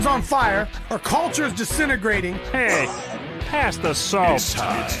on fire. Our culture is disintegrating. Hey, pass the salt. It's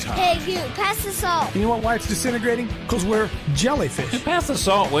time. Hey, you, pass the salt. You know why it's disintegrating? Because we're jellyfish. Pass the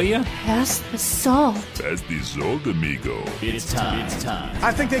salt, will you? Pass the salt. Pass the salt, amigo. It's time.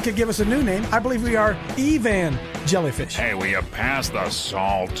 I think they could give us a new name. I believe we are Evan jellyfish. Hey, will you pass the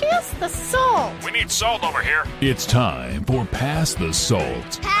salt? Pass the salt. We need salt over here. It's time for Pass the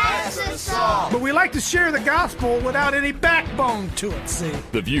Salt. Pass the salt. But we like to share the gospel without any backbone to it, see?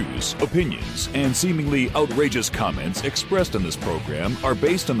 The views, opinions, and seemingly outrageous comments expressed in this program are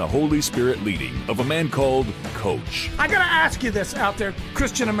based on the Holy Spirit leading of a man called Coach. I gotta ask you this out there,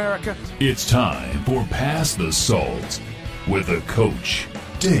 Christian America. It's time for Pass the Salt with the Coach,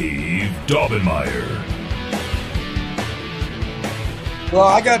 Dave Daubenmire. Well,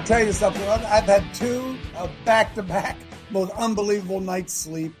 I got to tell you something. I've had two back-to-back most unbelievable nights'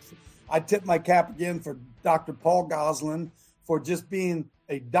 sleep. I tip my cap again for Dr. Paul Goslin for just being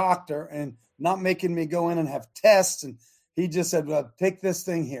a doctor and not making me go in and have tests. And he just said, well, take this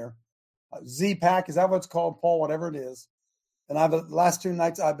thing here. Z-Pack, is that what it's called, Paul? Whatever it is. And the last two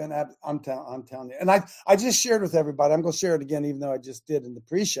nights I've been I'm telling you. And I just shared with everybody. I'm going to share it again, even though I just did in the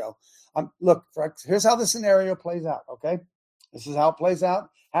pre-show. Look, here's how the scenario plays out, okay? This is how it plays out,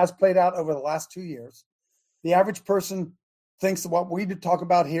 has played out over the last 2 years. The average person thinks that what we talk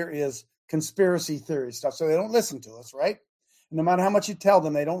about here is conspiracy theory stuff. So they don't listen to us, right? And no matter how much you tell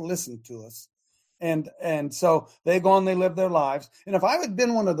them, they don't listen to us. And so they go on, they live their lives. And if I had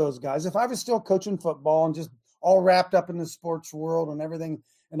been one of those guys, if I was still coaching football and just all wrapped up in the sports world and everything,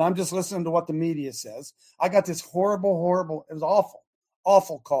 and I'm just listening to what the media says, I got this horrible, it was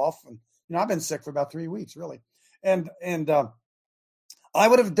awful cough. And, I've been sick for about 3 weeks, really. And I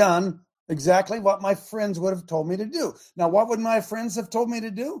would have done exactly what my friends would have told me to do. Now, what would my friends have told me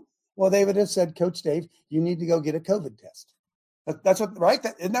to do? Well, they would have said, Coach Dave, you need to go get a COVID test. That's what, right?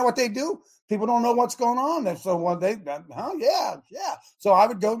 Isn't that what they do? People don't know what's going on. So yeah. So I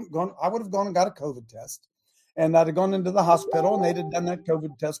would I would have gone and got a COVID test. And I'd have gone into the hospital and they'd have done that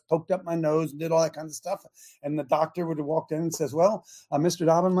COVID test, poked up my nose and did all that kind of stuff. And the doctor would have walked in and says, well, Mr.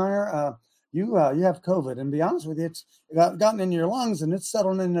 Daubenmire, you have COVID, and to be honest with you, it's gotten in your lungs and it's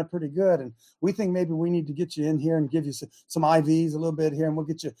settling in there pretty good. And we think maybe we need to get you in here and give you some IVs a little bit here, and we'll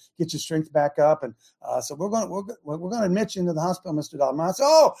get your strength back up. And so we're going to admit you into the hospital, Mr. Daubenmire. I said,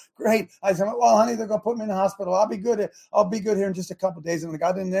 oh, great. I said, well, honey, they're going to put me in the hospital. I'll be good. I'll be good here in just a couple of days. And I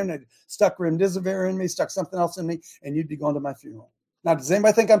got in there and they stuck remdesivir in me, stuck something else in me, and you'd be going to my funeral. Now, does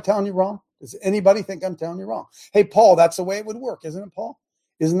anybody think I'm telling you wrong? Does anybody think I'm telling you wrong? Hey, Paul, that's the way it would work, isn't it, Paul?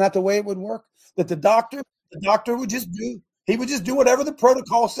 Isn't that the way it would work? That the doctor would just do whatever the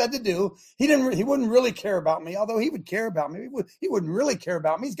protocol said to do. He wouldn't really care about me, although he would care about me. He wouldn't really care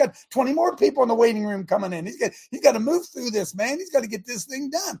about me. He's got 20 more people in the waiting room coming in. He's got to move through this, man. He's got to get this thing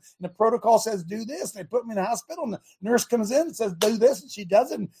done. And the protocol says do this. And they put me in the hospital, and the nurse comes in and says do this, and she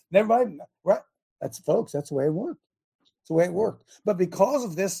does it. And everybody, right? That's the way it worked. It's the way it worked. But because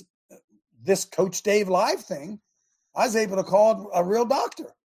of this Coach Dave Live thing, I was able to call a real doctor.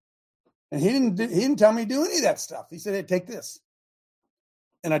 And he didn't tell me to do any of that stuff. He said, hey, take this.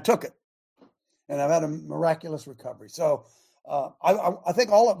 And I took it. And I've had a miraculous recovery. So I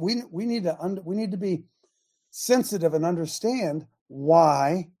think we need to be sensitive and understand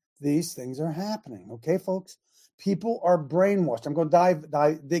why these things are happening. Okay, folks? People are brainwashed. I'm going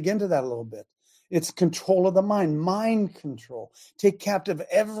to dig into that a little bit. It's control of the mind control. Take captive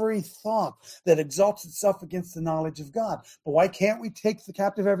every thought that exalts itself against the knowledge of God. But why can't we take the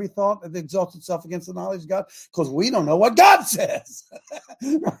captive every thought that exalts itself against the knowledge of God? Because we don't know what God says,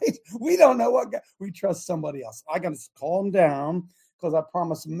 right? We don't know what God, we trust somebody else. I got to calm down because I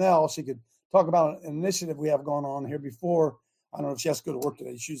promised Mel she could talk about an initiative we have going on here before. I don't know if she has to go to work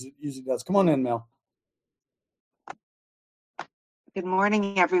today. She usually does. Come on in, Mel. Good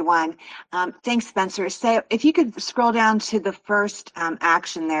morning, everyone. Thanks, Spencer. So if you could scroll down to the first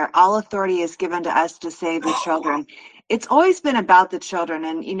action there, all authority is given to us to save the children. It's always been about the children.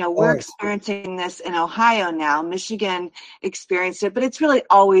 And, we're experiencing this in Ohio now. Michigan experienced it, but it's really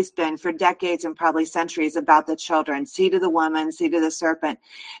always been for decades and probably centuries about the children. Seed of the woman, seed of the serpent.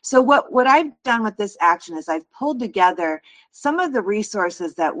 So what I've done with this action is I've pulled together some of the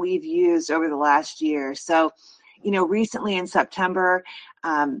resources that we've used over the last year. So recently in September,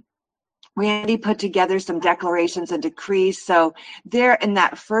 Randy put together some declarations and decrees. So there in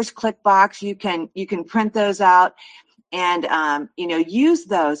that first click box, you can print those out and, use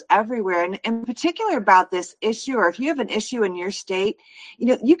those everywhere. And in particular about this issue, or if you have an issue in your state,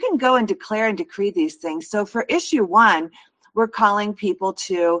 you can go and declare and decree these things. So for issue 1, we're calling people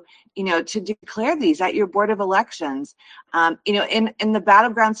to, to declare these at your Board of Elections. In the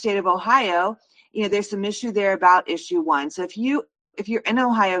battleground state of Ohio, there's some issue there about issue 1. So if you're in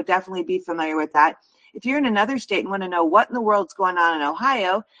Ohio, definitely be familiar with that. If you're in another state and want to know what in the world's going on in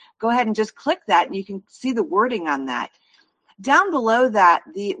Ohio, go ahead and just click that and you can see the wording on that. Down below that,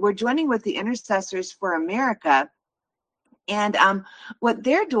 we're joining with the Intercessors for America. And what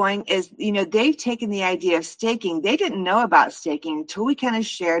they're doing is, they've taken the idea of staking. They didn't know about staking until we kind of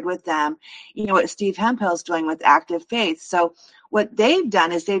shared with them, what Steve Hemphill's doing with Active Faith. So what they've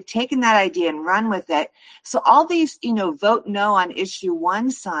done is they've taken that idea and run with it. So all these, vote no on issue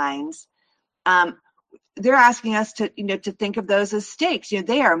 1 signs, they're asking us to, to think of those as stakes.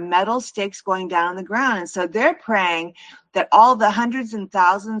 They are metal stakes going down on the ground. And so they're praying that all the hundreds and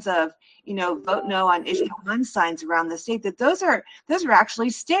thousands of, vote no on issue 1 signs around the state, that those are actually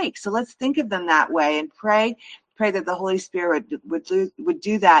stakes. So let's think of them that way and pray that the Holy Spirit would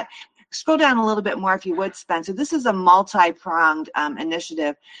do that. Scroll down a little bit more if you would, Spencer. This is a multi-pronged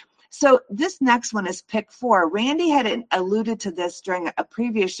initiative. So this next one is pick 4. Randy had alluded to this during a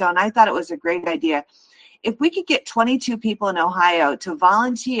previous show, and I thought it was a great idea. If we could get 22 people in Ohio to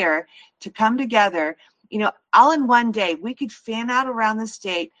volunteer to come together, all in one day, we could fan out around the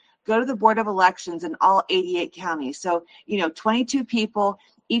state, go to the Board of Elections in all 88 counties. So, 22 people,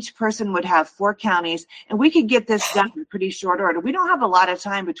 each person would have 4 counties, and we could get this done in pretty short order. We don't have a lot of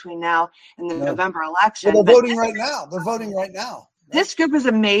time between now and the November election. Well, they're voting right now. They're voting right now. This group is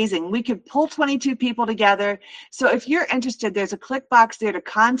amazing. We could pull 22 people together. So if you're interested, there's a click box there to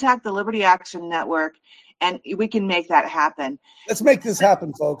contact the Liberty Action Network, and we can make that happen. Let's make this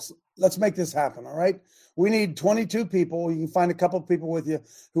happen, folks. Let's make this happen, all right? We need 22 people. You can find a couple of people with you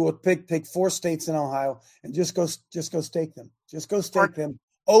who will take 4 states in Ohio and just go stake them. Just go stake them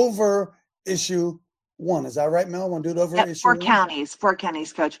over issue 1. Is that right, Mel? Want to do it over issue 4 1? counties, 4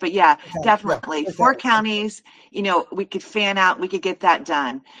 counties, Coach. But yeah, definitely. Yeah. 4 counties, we could fan out, we could get that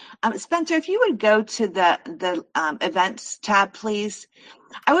done. Spencer, if you would go to the events tab, please.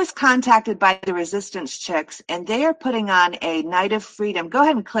 I was contacted by the Resistance Chicks, and they are putting on a Night of Freedom. Go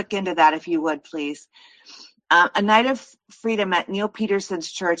ahead and click into that if you would, please. A Night of Freedom at Neil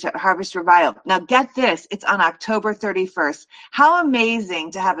Peterson's church at Harvest Revival. Now get this, it's on October 31st. How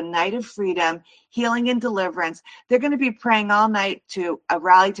amazing to have a Night of Freedom, healing and deliverance. They're going to be praying all night to a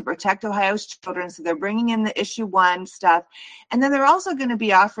rally to protect Ohio's children. So they're bringing in the issue 1 stuff. And then they're also going to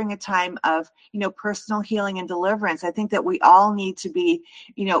be offering a time of, personal healing and deliverance. I think that we all need to be,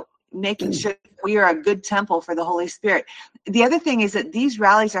 making sure we are a good temple for the Holy Spirit. The other thing is that these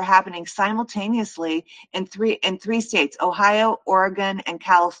rallies are happening simultaneously in three states, Ohio, Oregon, and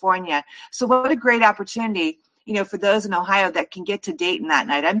California. So what a great opportunity, for those in Ohio that can get to Dayton that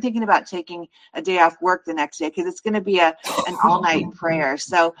night. I'm thinking about taking a day off work the next day because it's going to be an all-night prayer.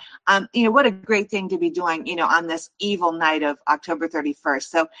 So, what a great thing to be doing, on this evil night of October 31st.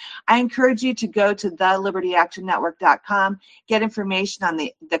 So I encourage you to go to thelibertyactionnetwork.com, get information on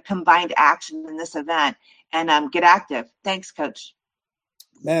the combined action in this event, and get active. Thanks, Coach.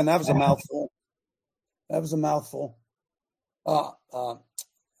 Man, that was a mouthful.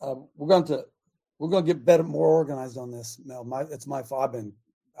 We're going to get better, more organized on this, Mel. It's my fault.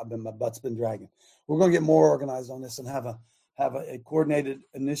 My butt's been dragging. We're going to get more organized on this and have a coordinated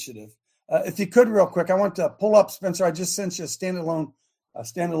initiative. If you could, real quick, I want to pull up, Spencer. I just sent you a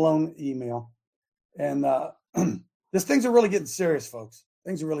standalone email, and things are really getting serious, folks.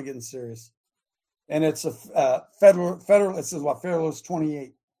 Things are really getting serious, and it's a federal. This is what Federalist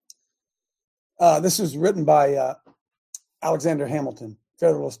 28. This was written by Alexander Hamilton.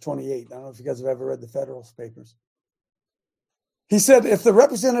 Federalist 28. I don't know if you guys have ever read the Federalist Papers. He said, if the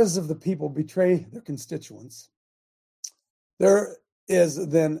representatives of the people betray their constituents, there is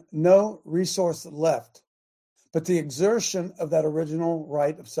then no resource left but the exertion of that original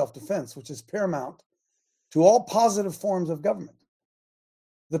right of self-defense, which is paramount to all positive forms of government.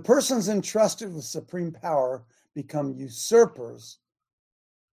 The persons entrusted with supreme power become usurpers.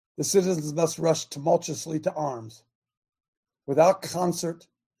 The citizens must rush tumultuously to arms, without concert,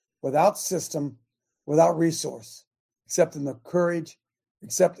 without system, without resource, except in their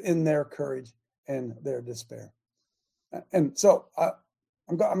courage and their despair. And so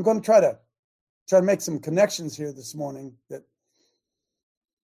I'm going to try to make some connections here this morning. That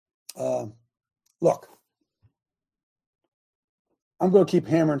look, I'm going to keep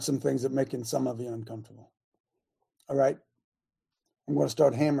hammering some things that making some of you uncomfortable. All right, I'm going to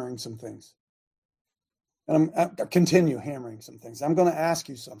start hammering some things. And I'm continue hammering some things. I'm going to ask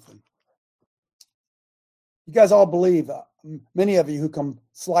you something. You guys all believe, many of you who come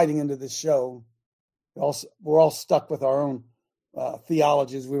sliding into this show, We're all stuck with our own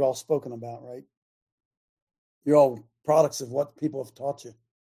theologies we've all spoken about, right? You're all products of what people have taught you.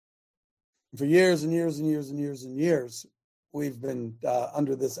 For years and years and years and years and years, we've been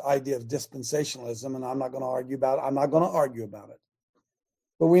under this idea of dispensationalism, and I'm not going to argue about it.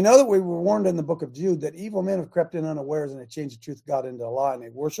 But we know that we were warned in the book of Jude that evil men have crept in unawares and they changed the truth of God into a lie, and they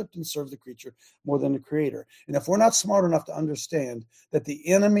worshipped and served the creature more than the creator. And if we're not smart enough to understand that the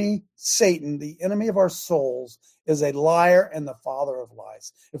enemy, Satan, the enemy of our souls, is a liar and the father of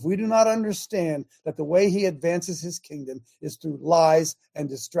lies, if we do not understand that the way he advances his kingdom is through lies and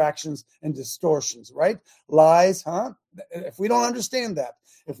distractions and distortions, right? Lies, huh? If we don't understand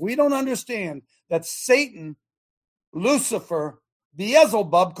that Satan, Lucifer,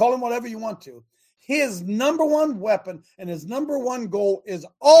 Beelzebub, call him whatever you want to, his number one weapon and his number one goal is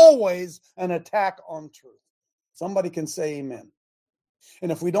always an attack on truth. Somebody can say amen. And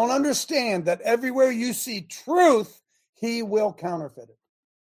if we don't understand that everywhere you see truth, he will counterfeit it.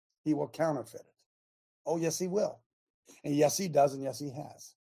 He will counterfeit it. Oh, yes, he will. And yes, he does, and yes, he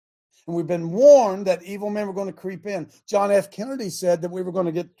has. And we've been warned that evil men were going to creep in. John F. Kennedy said that we were going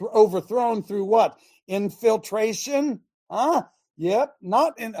to get overthrown through what? Infiltration? Huh? Yep,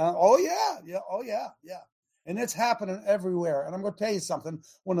 not in, oh yeah. And it's happening everywhere. And I'm going to tell you something.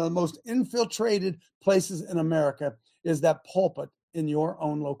 One of the most infiltrated places in America is that pulpit in your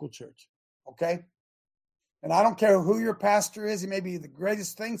own local church. Okay? And I don't care who your pastor is. He may be the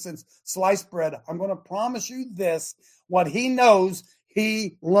greatest thing since sliced bread. I'm going to promise you this. What he knows,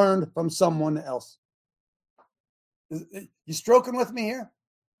 he learned from someone else. You stroking with me here?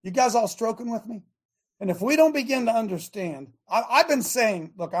 You guys all stroking with me? And if we don't begin to understand, I've been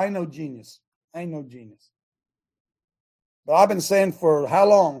saying, look, I know genius. I know genius. But I've been saying for how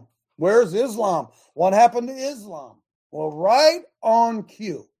long? Where's Islam? What happened to Islam? Well, right on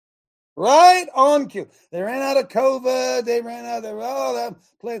cue. Right on cue. They ran out of COVID. They ran out of that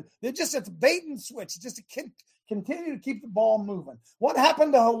plan. It's bait and switch. Just to continue to keep the ball moving. What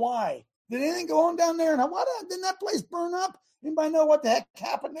happened to Hawaii? Did anything go on down there in Hawaii? Didn't that place burn up? Anybody know what the heck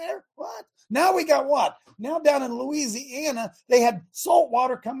happened there? What? Now we got what? Now down in Louisiana, they had salt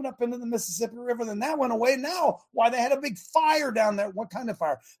water coming up into the Mississippi River. Then that went away. Now, why? They had a big fire down there. What kind of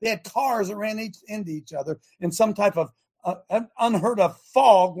fire? They had cars that ran into each other in some type of unheard of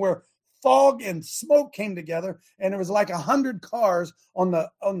fog, where fog and smoke came together, and there was like 100 cars on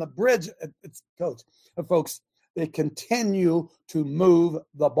the bridge. It's coach, folks. They continue to move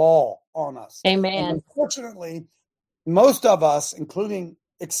the ball on us. Amen. And unfortunately, most of us,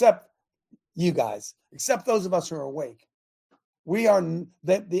 except you guys, except those of us who are awake,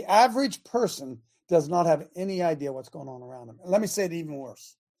 the average person does not have any idea what's going on around them. And let me say it even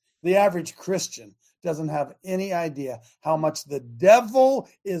worse. The average Christian doesn't have any idea how much the devil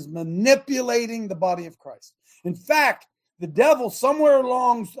is manipulating the body of Christ. In fact, the devil, somewhere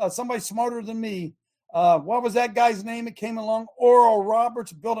along, somebody smarter than me, what was that guy's name that came along? Oral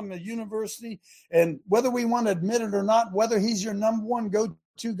Roberts, built him a university. And whether we want to admit it or not, whether he's your number one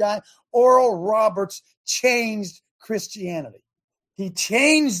go-to guy, Oral Roberts changed Christianity. He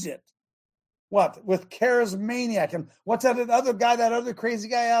changed it. What? With Charismaniac. And what's that other guy, that other crazy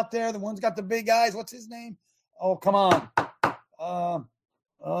guy out there? The one's got the big eyes. What's his name? Oh, come on.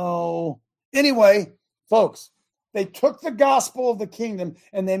 Anyway, folks, they took the gospel of the kingdom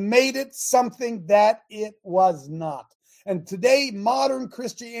and they made it something that it was not. And today, modern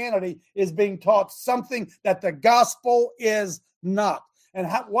Christianity is being taught something that the gospel is not.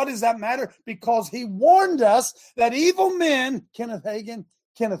 And what does that matter? Because he warned us that evil men, Kenneth Hagin,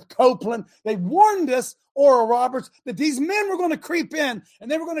 Kenneth Copeland, they warned us, Oral Roberts, that these men were going to creep in and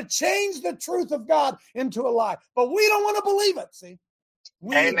they were going to change the truth of God into a lie. But we don't want to believe it, see?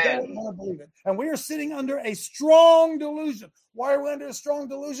 We don't want to believe it. And we are sitting under a strong delusion. Why are we under a strong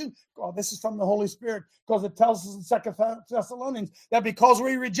delusion? Oh, this is from the Holy Spirit, because it tells us in 2 Thessalonians that because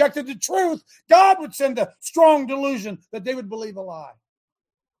we rejected the truth, God would send a strong delusion that they would believe a lie.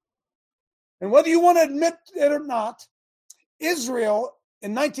 And whether you want to admit it or not, Israel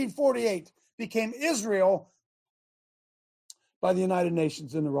in 1948 became Israel by the United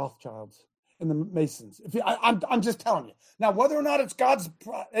Nations and the Rothschilds and the Masons. I'm just telling you. Now, whether or not it's God's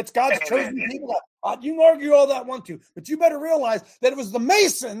chosen people, you can argue all that want to, but you better realize that it was the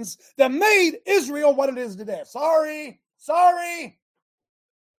Masons that made Israel what it is today. Sorry.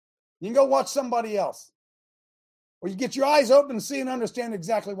 You can go watch somebody else, or you get your eyes open and see and understand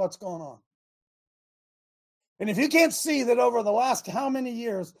exactly what's going on. And if you can't see that over the last how many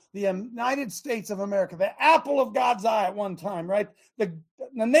years, the United States of America, the apple of God's eye at one time, right? The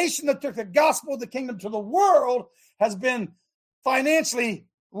nation that took the gospel of the kingdom to the world has been financially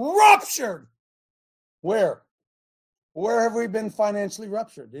ruptured Where? Where have we been financially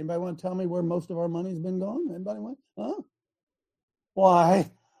ruptured? Anybody want to tell me where most of our money's been going? Anybody want? Huh? Why?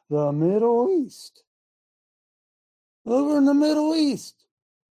 The Middle East. Over in the Middle East.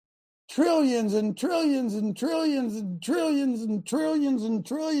 Trillions and trillions and trillions and trillions and trillions and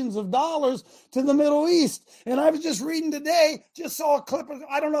trillions of dollars to the Middle East. And I was just reading today, just saw a clip of,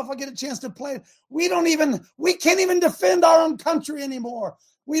 I don't know if I get a chance to play it. We can't even defend our own country anymore.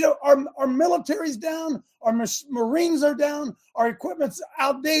 Our military's down, our Marines are down, our equipment's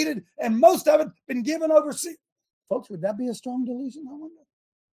outdated, and most of it been given overseas. Folks, would that be a strong delusion?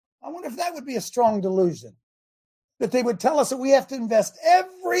 I wonder if that would be a strong delusion. That they would tell us that we have to invest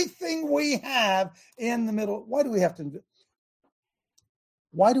everything we have in the Middle. Why do we have to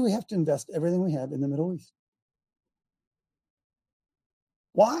invest everything we have in the Middle East?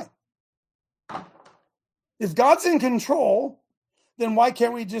 Why? If God's in control, then why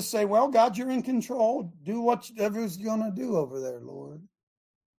can't we just say, well, God, you're in control. Do whatever's going to do over there, Lord.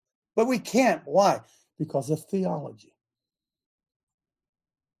 But we can't. Why? Because of theology.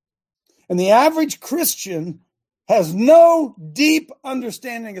 And the average Christian has no deep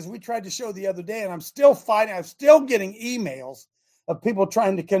understanding, as we tried to show the other day, and I'm still fighting. I'm still getting emails of people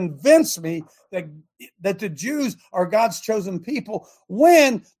trying to convince me that the Jews are God's chosen people,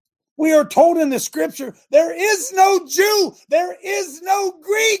 when we are told in the scripture, there is no Jew, there is no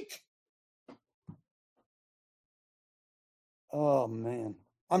Greek. Oh, man.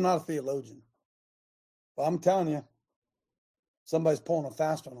 I'm not a theologian, but I'm telling you, somebody's pulling a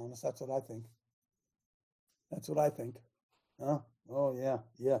fast one on us. That's what I think. That's what I think. Huh? Oh,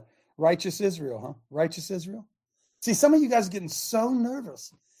 yeah. Righteous Israel, huh? Righteous Israel. See, some of you guys are getting so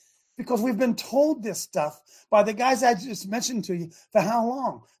nervous because we've been told this stuff by the guys I just mentioned to you for how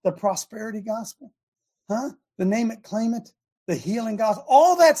long? The prosperity gospel, huh? The name it, claim it, the healing gospel,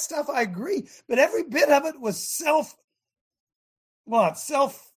 all that stuff, I agree. But every bit of it was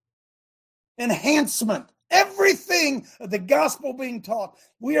self-enhancement. Everything of the gospel being taught.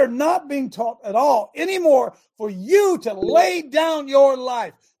 We are not being taught at all anymore for you to lay down your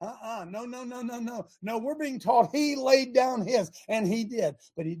life. No, we're being taught he laid down his, and he did.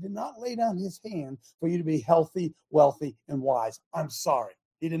 But he did not lay down his hand for you to be healthy, wealthy, and wise. I'm sorry.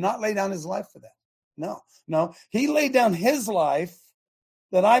 He did not lay down his life for that. No. He laid down his life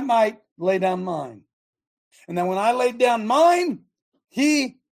that I might lay down mine. And then when I laid down mine,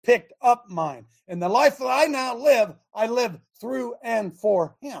 he picked up mine. And the life that I now live, I live through and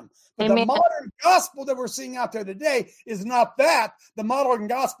for him. But Amen. The modern gospel that we're seeing out there today is not that. The modern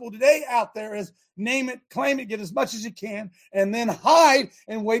gospel today out there is name it, claim it, get as much as you can, and then hide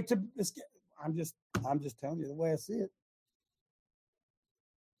and wait to escape. I'm just telling you the way I see it.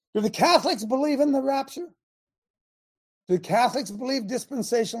 Do the Catholics believe in the rapture? Do the Catholics believe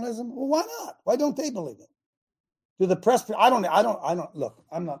dispensationalism? Well, why not? Why don't they believe it? Do the Presbyterians? I don't look,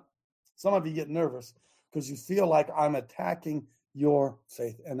 I'm not. Some of you get nervous because you feel like I'm attacking your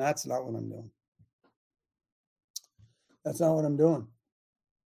faith, and that's not what I'm doing. That's not what I'm doing.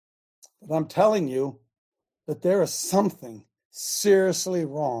 But I'm telling you that there is something seriously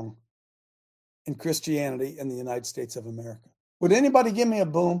wrong in Christianity in the United States of America. Would anybody give me a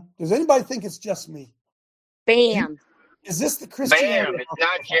boom? Does anybody think it's just me? Bam. Is this the Christianity? Bam, it's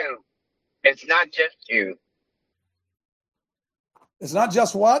not you. It's not just you. It's not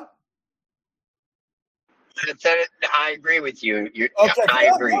just what? I agree with you. Okay, I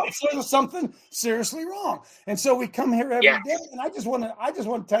agree. So there's something seriously wrong, and so we come here every day. And I just want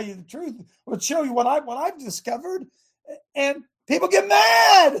to tell you the truth. I'll show you what I've discovered, and people get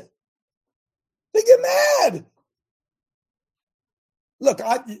mad. They get mad. Look,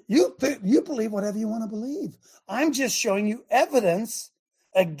 you believe whatever you want to believe. I'm just showing you evidence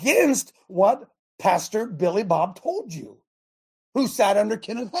against what Pastor Billy Bob told you, who sat under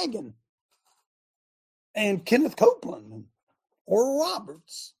Kenneth Hagin and Kenneth Copeland and Oral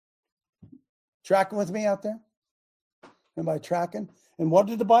Roberts. Tracking with me out there? Everybody tracking? And what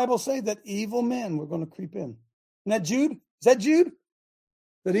did the Bible say? That evil men were going to creep in. Isn't that Jude? Is that Jude?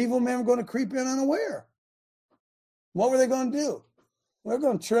 That evil men were going to creep in unaware. What were they going to do? They're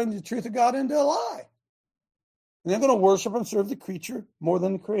going to turn the truth of God into a lie. And they're going to worship and serve the creature more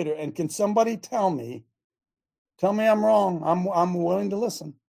than the creator. And can somebody tell me I'm wrong? I'm willing to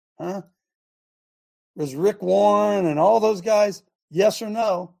listen. Huh? Was Rick Warren and all those guys, yes or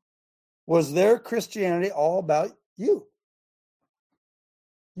no? Was their Christianity all about you?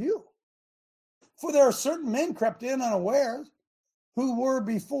 You. For there are certain men crept in unawares who were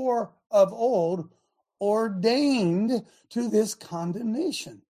before of old ordained to this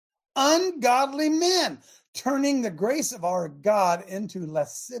condemnation. ungodly men, turning the grace of our God into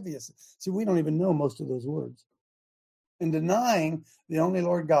lasciviousness. See, we don't even know most of those words. And denying the only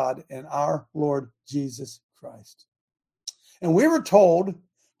Lord God and our Lord Jesus Christ. And we were told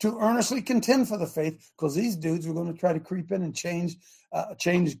to earnestly contend for the faith, because these dudes were going to try to creep in and change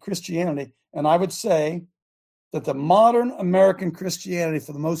Christianity. And I would say that the modern American Christianity,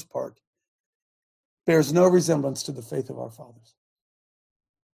 for the most part, bears no resemblance to the faith of our fathers.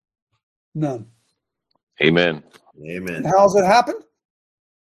 None. Amen. Amen. And how's it happened?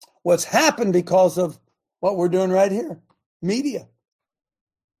 What's happened because of what we're doing right here, media.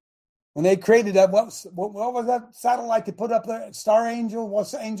 When they created that, what was that satellite they put up there? Star Angel,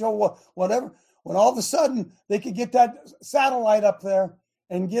 whatever. When all of a sudden they could get that satellite up there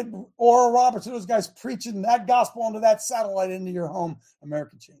and get Oral Roberts and those guys preaching that gospel onto that satellite into your home,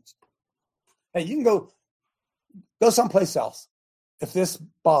 America changed. Hey, you can go someplace else if this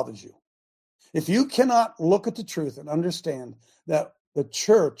bothers you. If you cannot look at the truth and understand that the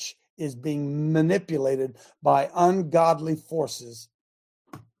church is being manipulated by ungodly forces,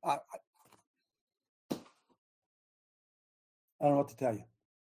 I don't know what to tell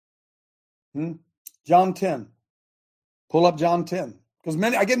you. John 10. Pull up John 10. Because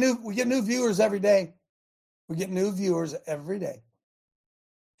we get new viewers every day. We get new viewers every day.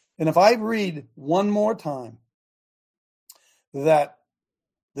 And if I read one more time that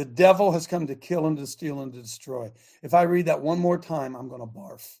the devil has come to kill and to steal and to destroy, if I read that one more time, I'm going to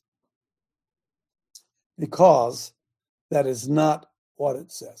barf. Because that is not what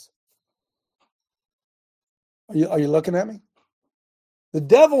it says. Are you looking at me? The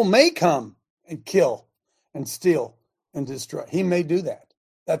devil may come and kill and steal and destroy. He may do that.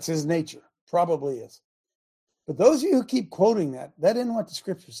 That's his nature. Probably is. But those of you who keep quoting that isn't what the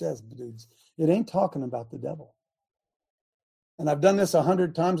scripture says, dudes. It ain't talking about the devil. And I've done this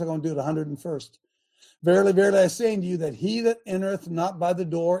 100 times. I'm going to do it 101st. Verily, verily, I say unto you that he that entereth not by the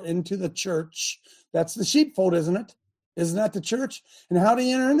door into the church, that's the sheepfold, isn't it? Isn't that the church? And how did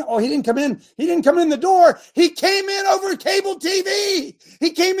he enter in? Oh, he didn't come in. He didn't come in the door. He came in over cable TV.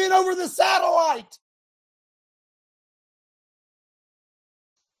 He came in over the satellite.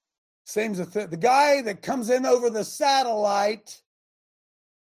 Same as the guy that comes in over the satellite,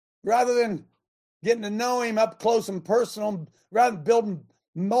 rather than getting to know him up close and personal, rather than building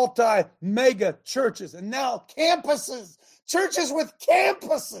multi-mega churches and now campuses, churches with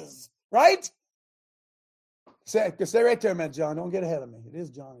campuses, right? Stay right there, man, John. Don't get ahead of me. It is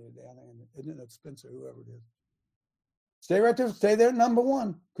Johnny today. I think, isn't it Spencer, whoever it is? Stay right there. Stay there, number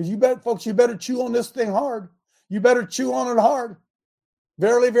one. Because you better chew on this thing hard. You better chew on it hard.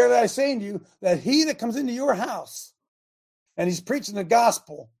 Verily, verily, I say unto you that he that comes into your house and he's preaching the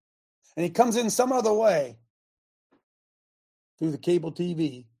gospel and he comes in some other way through the cable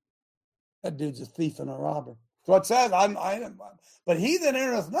TV, that dude's a thief and a robber. So it says, but he that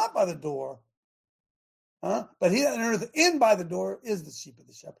entereth not by the door, but he that entereth in by the door is the sheep of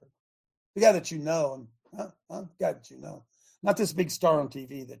the shepherd. The guy that you know, the guy that you know. Not this big star on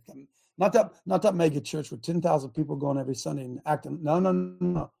TV that can. Not that mega church with 10,000 people going every Sunday and acting.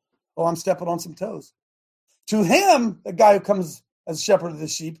 No. Oh, I'm stepping on some toes. To him, the guy who comes as shepherd of the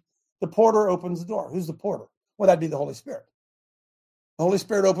sheep, the porter opens the door. Who's the porter? Well, that'd be the Holy Spirit. The Holy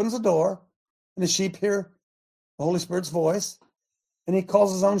Spirit opens the door, and the sheep hear the Holy Spirit's voice, and he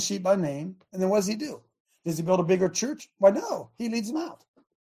calls his own sheep by name. And then what does he do? Does he build a bigger church? Why, no. He leads them out.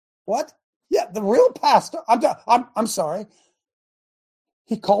 What? Yeah, the real pastor. I'm sorry.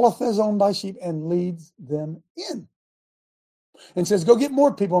 He calleth his own by sheep and leads them in. And says, go get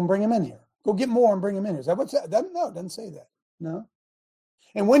more people and bring them in here. Go get more and bring them in here. Is that what's that? No, it doesn't say that. No.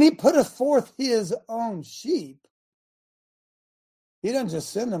 And when he putteth forth his own sheep, he doesn't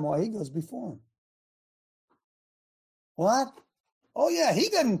just send them while he goes before them. What? Oh yeah, he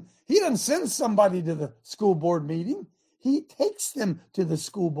doesn't send somebody to the school board meeting. He takes them to the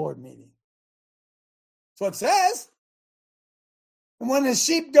school board meeting. That's what it says. And when his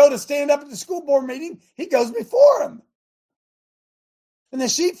sheep go to stand up at the school board meeting, he goes before them. And the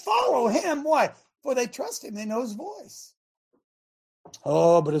sheep follow him. Why? For they trust him. They know his voice.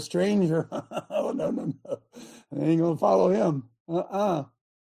 Oh, but a stranger. Oh, no. They ain't going to follow him. But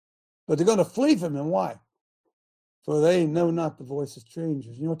they're going to flee from him. Why? For they know not the voice of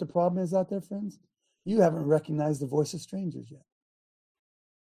strangers. You know what the problem is out there, friends? You haven't recognized the voice of strangers yet.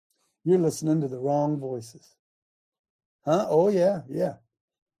 You're listening to the wrong voices. Huh? Oh, yeah.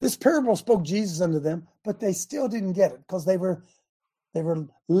 This parable spoke Jesus unto them, but they still didn't get it because they were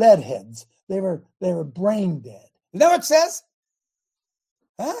lead heads. They were brain dead. You know what it says?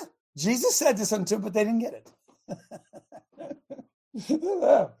 Huh? Jesus said this unto them, but they didn't get it.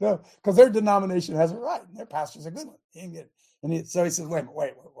 Because their denomination has it right. And their pastor's a good one. So he says, wait a minute,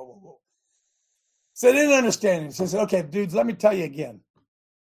 whoa. So they didn't understand it. So he said, okay, dudes, let me tell you again.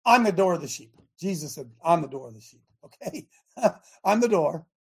 I'm the door of the sheep. Jesus said, I'm the door of the sheep. Okay? I'm the door.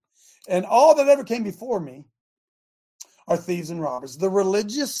 And all that ever came before me are thieves and robbers. The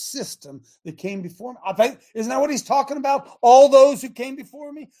religious system that came before me. I think, isn't that what he's talking about? All those who came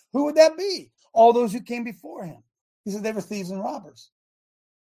before me? Who would that be? All those who came before him. He said they were thieves and robbers.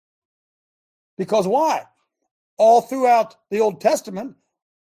 Because why? All throughout the Old Testament,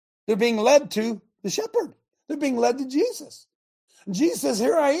 they're being led to the shepherd. They're being led to Jesus. And Jesus says,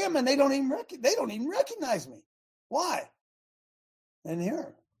 here I am, and they don't even recognize me. Why? And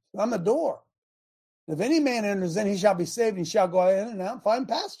here, I'm the door. If any man enters in, he shall be saved, and he shall go in and out and find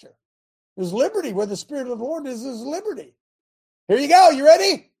pasture. There's liberty. Where the Spirit of the Lord is, there's liberty. Here you go. You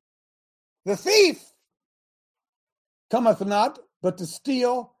ready? The thief cometh not, but to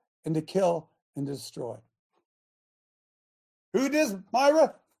steal and to kill and to destroy. Who does,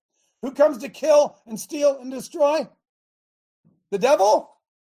 Myra? Who comes to kill and steal and destroy? The devil?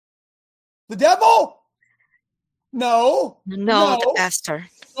 The devil? No, the pastor.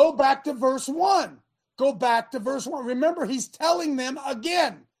 Go back to verse 1. Remember, he's telling them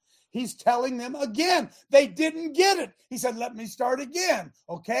again. They didn't get it. He said, let me start again.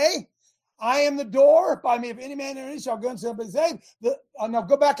 Okay? I am the door. By me, if any man or any shall go and shall be saved. Now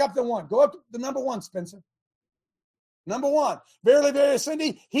go back up to 1. Go up to the number 1, Spencer. Number 1. Verily, verily,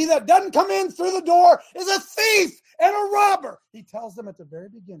 Cindy, he that doesn't come in through the door is a thief and a robber. He tells them at the very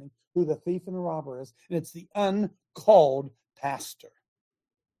beginning who the thief and the robber is, and it's the uncalled pastor.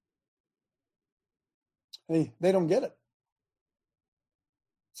 They don't get it.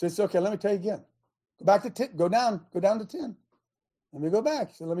 So it's okay. Let me tell you again. Go back to 10. Go down to 10. Let me go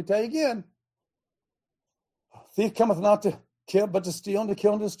back. So let me tell you again. Thief cometh not to kill, but to steal and to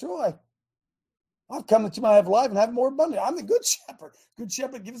kill and destroy. I've come that you might have life and have more abundant. I'm the good shepherd. Good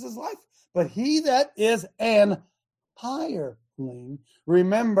shepherd gives his life. But he that is an hireling,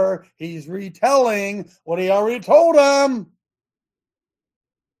 remember, he's retelling what he already told him.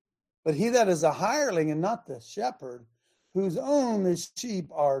 But he that is a hireling and not the shepherd, whose own the sheep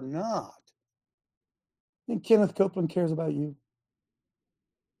are not. I think Kenneth Copeland cares about you.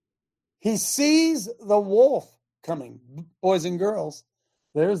 He sees the wolf coming, boys and girls.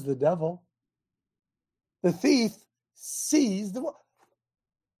 There's the devil. The thief sees the wolf.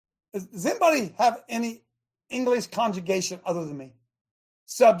 Does anybody have any English conjugation other than me?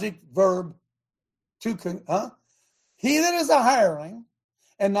 Subject, verb, He that is a hireling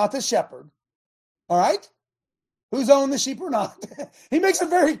and not the shepherd. All right? Who's own the sheep or not? He makes it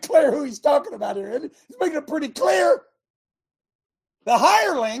very clear who he's talking about here. He's making it pretty clear. The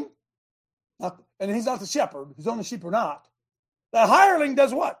hireling, and he's not the shepherd, who's own the sheep or not. The hireling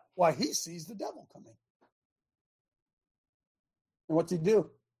does what? Why, he sees the devil coming. And what's he do?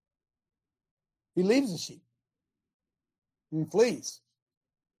 He leaves the sheep and flees.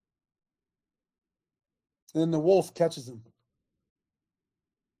 And then the wolf catches him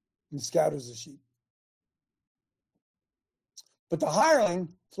and scatters the sheep. But the hireling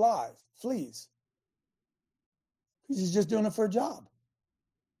flees. He's just doing it for a job.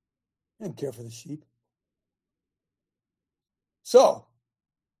 He didn't care for the sheep. So,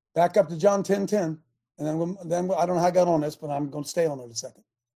 back up to John 10:10. And then I don't know how I got on this, but I'm going to stay on it a second.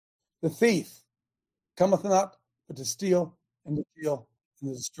 The thief cometh not but to steal and to kill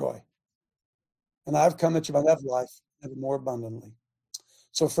and to destroy. And I've come that you might have life and have it more abundantly.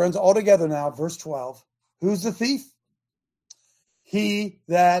 So, friends, all together now, verse 12. Who's the thief? He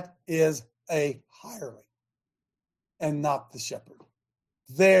that is a hireling and not the shepherd.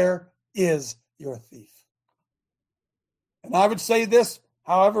 There is your thief. And I would say this,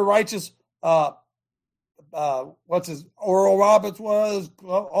 however righteous Oral Roberts was,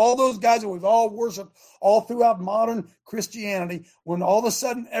 all those guys that we've all worshiped all throughout modern Christianity, when all of a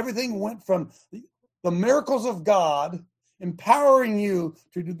sudden everything went from the miracles of God empowering you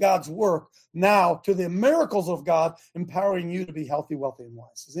to do God's work now to the miracles of God empowering you to be healthy, wealthy, and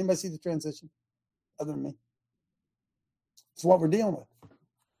wise. Does anybody see the transition other than me? It's what we're dealing with.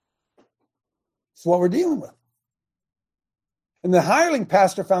 It's what we're dealing with. And the hireling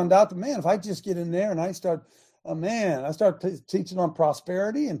pastor found out that, man, if I just get in there and I start, teaching on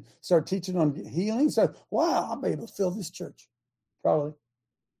prosperity and start teaching on healing, so wow, I'll be able to fill this church. Probably.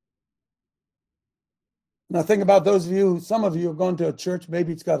 Now think about those of you, some of you have gone to a church,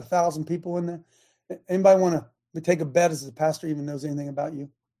 maybe it's got 1,000 people in there. Anybody want to take a bet as the pastor even knows anything about you?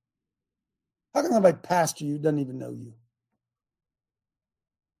 How can somebody pastor you who doesn't even know you?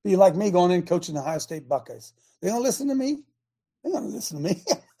 Be like me going in coaching the Ohio State Buckeyes. They don't listen to me. They're not going to listen to me.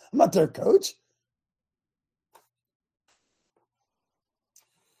 I'm not their coach.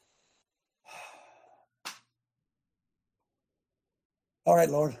 All right,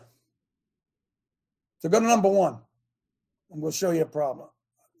 Lord. So go to number one. I'm going to show you a problem.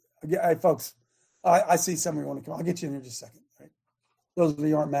 All right, folks, I see some of you want to come. I'll get you in here just a second. Right? Those of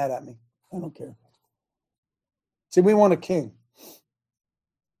you aren't mad at me. I don't care. See, we want a king.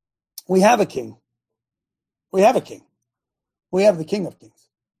 We have a king. We have a king. We have the King of Kings.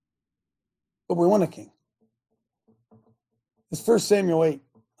 But we want a king. It's 1 Samuel 8,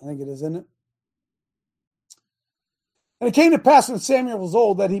 I think it is, isn't it? And it came to pass when Samuel was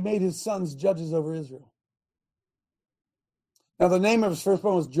old that he made his sons judges over Israel. Now the name of his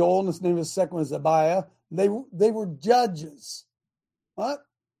firstborn was Joel, and his name of his second was Abiah. They were judges. What?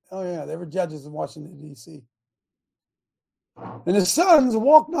 Oh yeah, they were judges in Washington, D.C. And his sons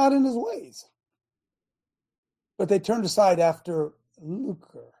walked not in his ways, but they turned aside after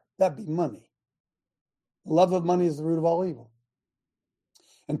lucre. That be money. Love of money is the root of all evil.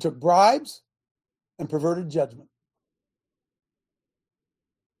 And took bribes and perverted judgment.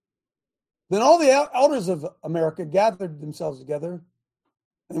 Then all the elders of America gathered themselves together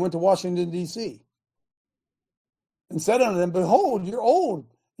and went to Washington, D.C. and said unto them, behold, you're old,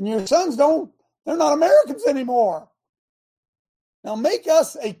 and your sons they're not Americans anymore. Now make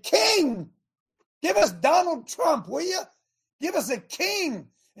us a king. Give us Donald Trump, will you? Give us a king,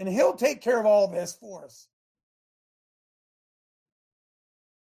 and he'll take care of all this for us.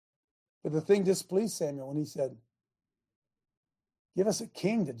 But the thing displeased Samuel when he said, give us a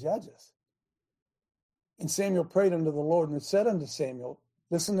king to judge us. And Samuel prayed unto the Lord and said unto Samuel,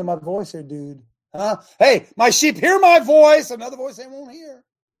 listen to my voice here, dude. Huh? Hey, my sheep hear my voice. Another voice they won't hear.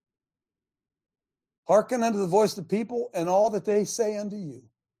 Hearken unto the voice of the people and all that they say unto you.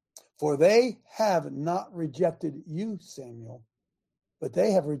 For they have not rejected you, Samuel, but they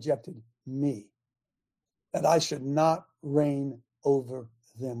have rejected me, that I should not reign over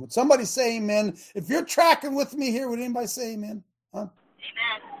them. Would somebody say amen? If you're tracking with me here, would anybody say amen? Huh?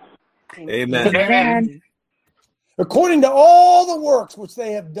 Amen. Amen. According to all the works which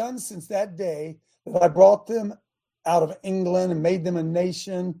they have done since that day that I brought them out of England and made them a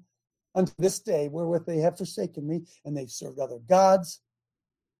nation unto this day, wherewith they have forsaken me, and they've served other gods,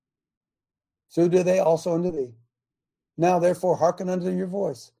 so do they also unto thee. Now therefore hearken unto your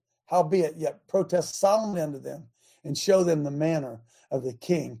voice. Howbeit yet protest solemnly unto them, and show them the manner of the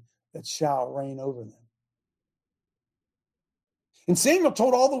king that shall reign over them. And Samuel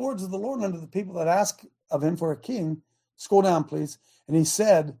told all the words of the Lord unto the people that asked of him for a king. Scroll down, please. And he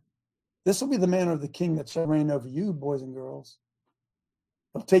said, this will be the manner of the king that shall reign over you, boys and girls.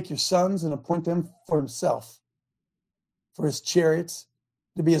 He'll take your sons and appoint them for himself, for his chariots,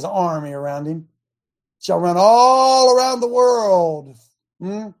 to be his army around him. Shall run all around the world.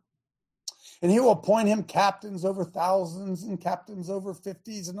 And he will appoint him captains over thousands and captains over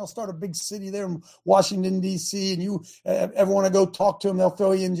 50s. And they'll start a big city there in Washington, D.C. And you ever want to go talk to him, they'll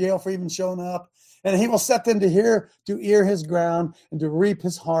throw you in jail for even showing up. And he will set them to ear his ground and to reap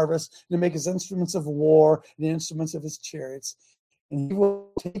his harvest and to make his instruments of war and the instruments of his chariots. And he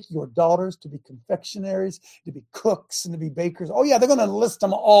will take your daughters to be confectionaries, to be cooks, and to be bakers. Oh, yeah, they're going to enlist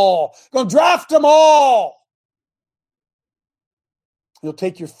them all. Going to draft them all. He'll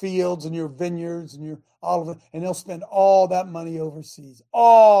take your fields and your vineyards and your olive, and he'll spend all that money overseas.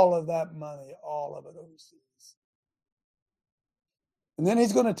 All of that money, all of it overseas. And then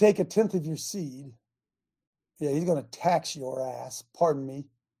he's going to take a tenth of your seed. Yeah, he's going to tax your ass, pardon me,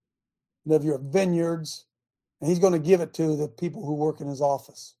 and of your vineyards. And he's going to give it to the people who work in his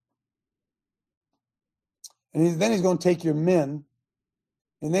office. And then he's going to take your men.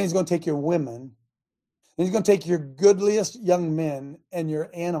 And then he's going to take your women. And he's going to take your goodliest young men and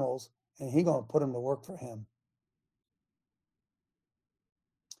your animals. And he's going to put them to work for him.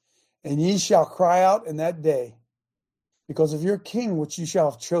 And ye shall cry out in that day, because of your king which you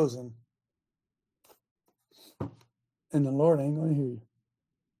shall have chosen. And the Lord ain't going to hear you.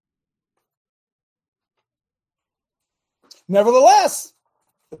 Nevertheless,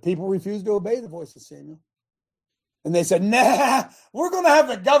 the people refused to obey the voice of Samuel. And they said, nah, we're going to have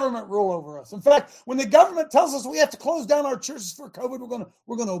the government rule over us. In fact, when the government tells us we have to close down our churches for COVID,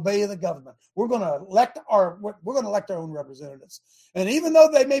 we're going to obey the government. We're going to elect our own representatives. And even though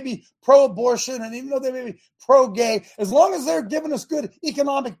they may be pro-abortion and even though they may be pro-gay, as long as they're giving us good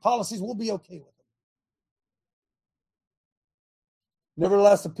economic policies, we'll be okay with them.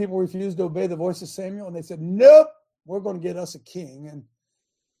 Nevertheless, the people refused to obey the voice of Samuel, and they said, nope, we're going to get us a king, and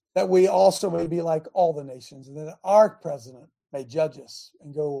that we also may be like all the nations, and that our president may judge us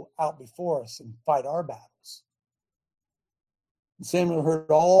and go out before us and fight our battles. And Samuel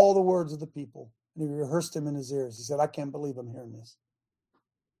heard all the words of the people, and he rehearsed them in his ears. He said, I can't believe I'm hearing this.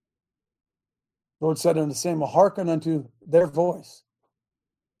 The Lord said unto Samuel, hearken unto their voice,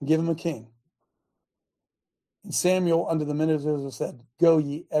 and give him a king. And Samuel unto the men of Israel said, go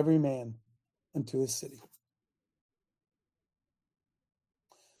ye every man into his city.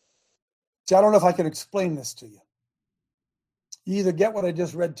 See, I don't know if I can explain this to you. You either get what I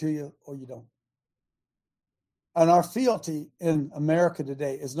just read to you or you don't. And our fealty in America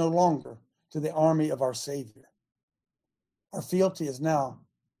today is no longer to the army of our Savior. Our fealty is now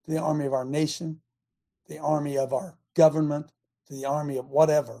to the army of our nation, the army of our government, to the army of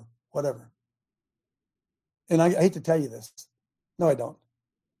whatever. And I hate to tell you this. No, I don't.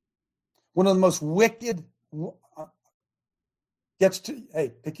 One of the most wicked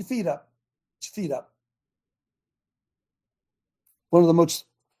hey, pick your feet up. Put your feet up. One of the most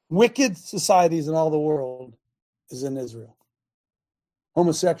wicked societies in all the world is in Israel.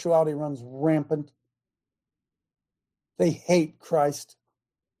 Homosexuality runs rampant. They hate Christ.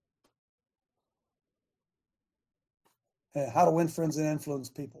 And how to win friends and influence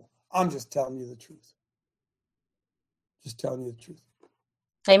people. I'm just telling you the truth. Just telling you the truth.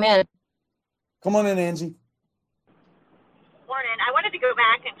 Amen. Come on in, Angie. Morning. I wanted to go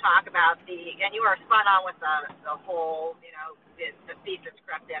back and talk about and you are spot on with the whole, the thesis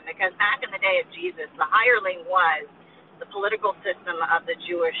crept in, because back in the day of Jesus, the hireling was the political system of the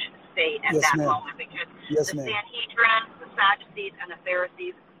Jewish state at that moment, because the Sanhedrin, the Sadducees, and the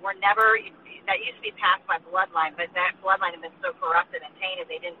Pharisees were never, that used to be passed by bloodline, but that bloodline had been so corrupted and tainted,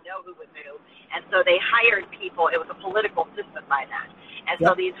 they didn't know who was who. And so they hired people. It was a political system by then. And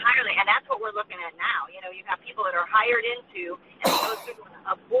so these hireling, and that's what we're looking at now. You have people that are hired into and go through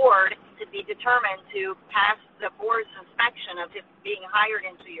a board to be determined to pass the board's inspection of just being hired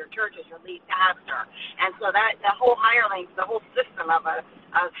into your church as your lead pastor. And so that the whole hireling, the whole system of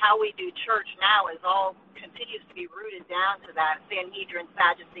how we do church now is all continues to be rooted down to that Sanhedrin,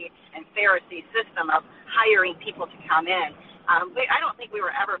 Sadducee, and Pharisee system of hiring people to come in. I don't think we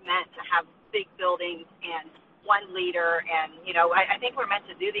were ever meant to have big buildings and one leader, and I think we're meant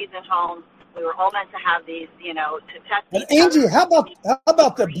to do these in homes. We were all meant to have these, to test. And Angie, how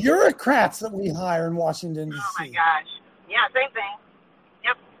about the bureaucrats that we hire in Washington D.C.? Oh my gosh, yeah, same thing.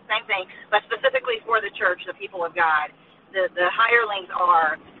 Yep, same thing. But specifically for the church, the people of God, the hirelings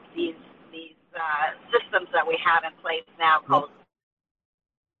are these systems that we have in place now called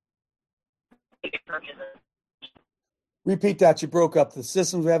churches. Repeat that. You broke up. The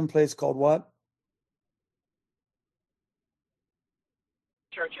systems we have in place called what?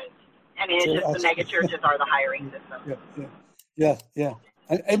 Churches. I mean, it's just the mega churches are the hiring system. Yeah.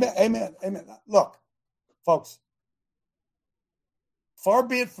 Amen. Look, folks, far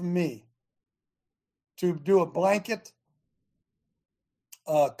be it from me to do a blanket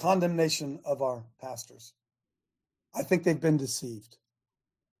condemnation of our pastors. I think they've been deceived.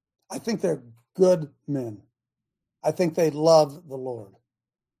 I think they're good men. I think they love the Lord.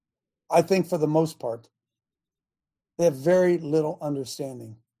 I think for the most part, they have very little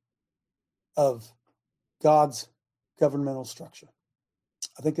understanding of God's governmental structure.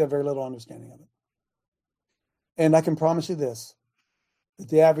 I think they have very little understanding of it. And I can promise you this, that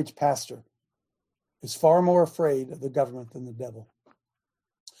the average pastor is far more afraid of the government than the devil.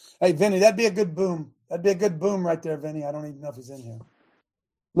 Hey, Vinny, that'd be a good boom. That'd be a good boom right there, Vinny. I don't even know if he's in here.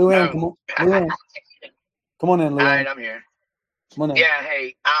 Luann, come on. Luann. Come on in, Luann. All right, I'm here. Come on in. Yeah,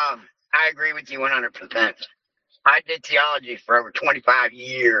 hey, I agree with you 100%. I did theology for over 25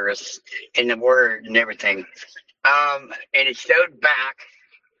 years in the Word and everything. And it showed back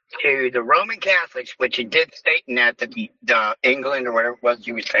to the Roman Catholics, which he did state in that, the England or whatever it was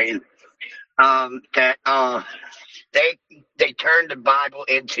you were saying, that they turned the Bible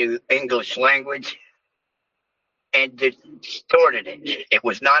into English language and distorted it. It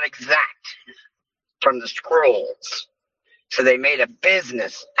was not exact from the scrolls. So they made a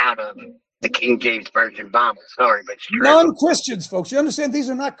business out of the King James Version Bible. Sorry, but it's true. Non-Christians, folks. You understand these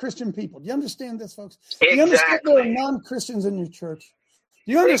are not Christian people. Do you understand this, folks? Exactly. Do you understand there are non-Christians in your church?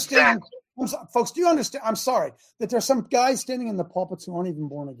 Do you understand, folks, do you understand, I'm sorry, that there's some guys standing in the pulpits who aren't even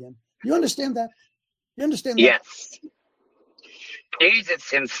born again? Do you understand that? You understand that? Yes. Jesus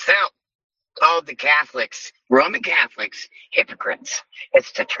himself called the Catholics, Roman Catholics, hypocrites.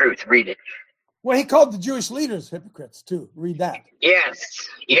 It's the truth. Read it. Well, he called the Jewish leaders hypocrites, too. Read that. Yes,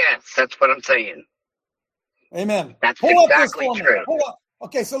 that's what I'm saying. Amen. That's Pull exactly up this true. Hold up.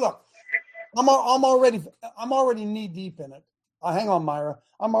 Okay, so look, I'm already knee deep in it. Hang on, Myra.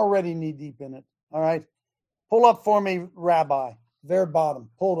 I'm already knee deep in it. All right. Pull up for me, Rabbi. There, bottom.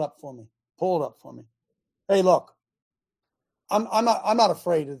 Pull it up for me. Hey, look. I'm not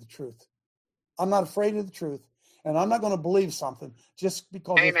afraid of the truth. I'm not afraid of the truth, and I'm not going to believe something just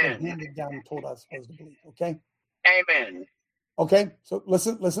because it's been handed down and told I was supposed to believe. Okay. Amen. Okay. So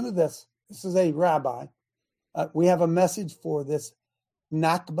listen to this. This is a rabbi. We have a message for this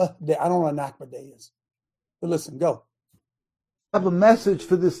Nakba Day. I don't know what Nakba Day is, but listen, go. I have a message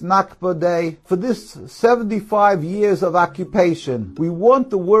for this Nakba Day, for this 75 years of occupation. We want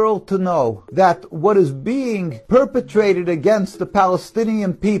the world to know that what is being perpetrated against the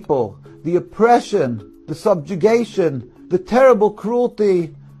Palestinian people, the oppression, the subjugation, the terrible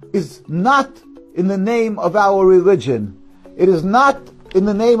cruelty is not in the name of our religion. It is not in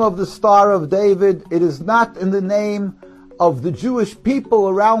the name of the Star of David. It is not in the name of the Jewish people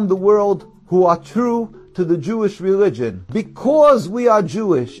around the world who are true to the Jewish religion. Because we are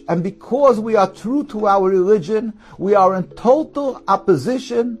Jewish and because we are true to our religion, we are in total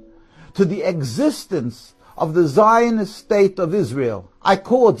opposition to the existence of the Zionist state of Israel. I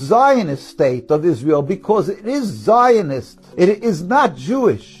call it Zionist state of Israel because it is Zionist. It is not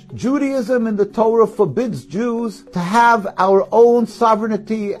Jewish. Judaism in the Torah forbids Jews to have our own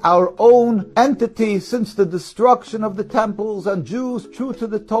sovereignty, our own entity since the destruction of the temples, and Jews true to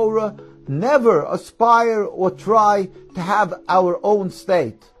the Torah never aspire or try to have our own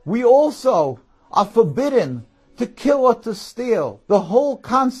state. We also are forbidden to kill or to steal. The whole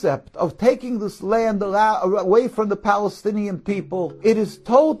concept of taking this land away from the Palestinian people, it is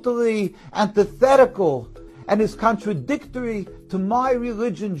totally antithetical and is contradictory to my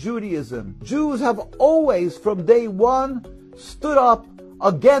religion, Judaism. Jews have always, from day one, stood up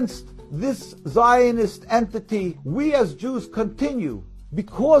against this Zionist entity. We as Jews continue.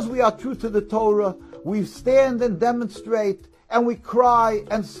 Because we are true to the Torah, we stand and demonstrate and we cry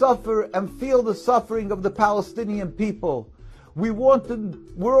and suffer and feel the suffering of the Palestinian people. We want the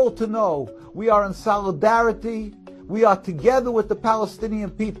world to know we are in solidarity, we are together with the Palestinian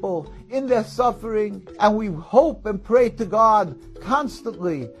people in their suffering, and we hope and pray to God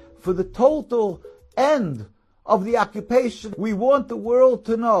constantly for the total end of the occupation. We want the world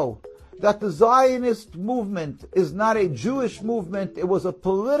to know that the Zionist movement is not a Jewish movement. It was a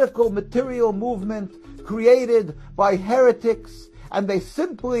political, material movement created by heretics, and they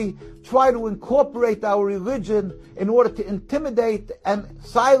simply try to incorporate our religion in order to intimidate and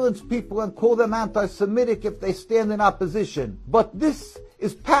silence people and call them anti-Semitic if they stand in opposition. But this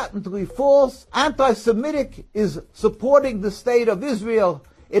is patently false. Anti-Semitic is supporting the state of Israel.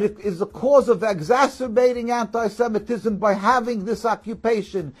 It is a cause of exacerbating anti-Semitism by having this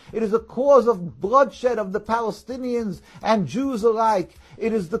occupation. It is a cause of bloodshed of the Palestinians and Jews alike.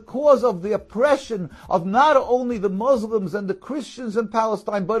 It is the cause of the oppression of not only the Muslims and the Christians in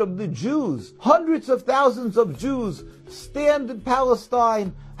Palestine, but of the Jews. Hundreds of thousands of Jews stand in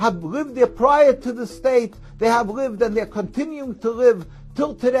Palestine, have lived there prior to the state. They have lived and they're continuing to live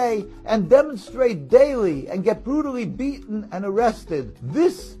till today and demonstrate daily and get brutally beaten and arrested.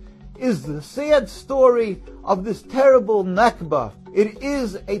 This is the sad story of this terrible Nakba. It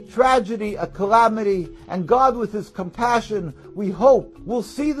is a tragedy, a calamity, and God with His compassion, we hope, will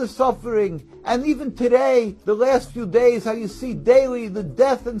see the suffering. And even today, the last few days, how you see daily the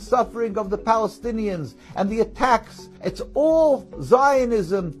death and suffering of the Palestinians and the attacks. It's all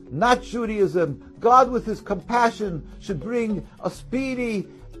Zionism, not Judaism. God with His compassion should bring a speedy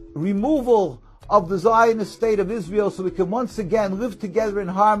removal of the Zionist state of Israel so we can once again live together in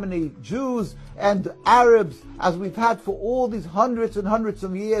harmony, Jews and Arabs, as we've had for all these hundreds and hundreds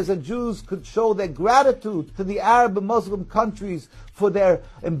of years, and Jews could show their gratitude to the Arab and Muslim countries for their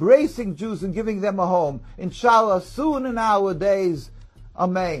embracing Jews and giving them a home. Inshallah, soon in our days.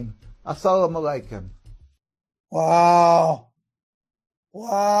 Amen. Assalamu alaikum. Wow.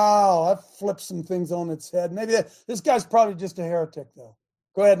 Wow, that flips some things on its head. Maybe this guy's probably just a heretic, though.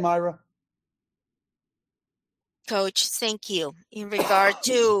 Go ahead, Myra. Coach, thank you. In regard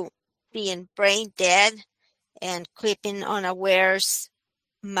to being brain dead and clipping unawares,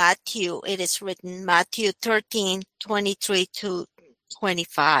 Matthew, it is written Matthew 13, 23 to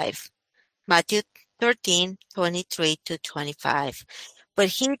 25. Matthew 13, 23 to 25. But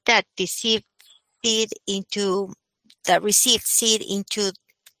he that received seed into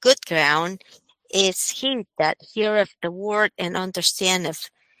good ground is he that heareth the word and understandeth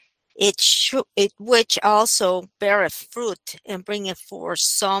it, which also beareth fruit and bringeth forth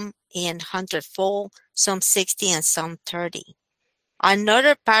some in 100-fold, some 60, and some 30.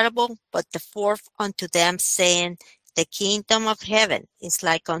 Another parable, but the fourth unto them, saying, The kingdom of heaven is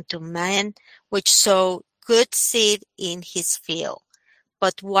like unto man which sowed good seed in his field.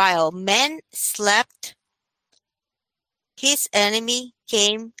 But while men slept, his enemy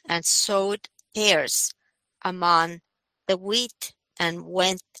came and sowed tares among the wheat and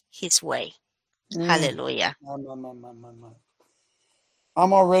went his way. Hallelujah.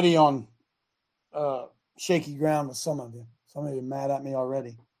 I'm already on shaky ground with some of you. Some of you are mad at me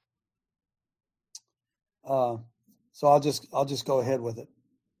already. So I'll just go ahead with it.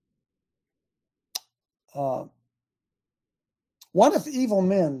 What if evil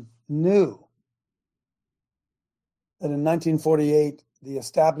men knew that in 1948 the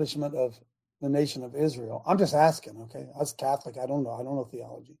establishment of the nation of Israel? I'm just asking, okay? I was Catholic. I don't know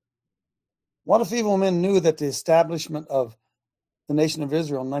theology. What if evil men knew that the establishment of the nation of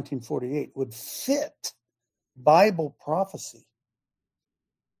Israel in 1948 would fit Bible prophecy,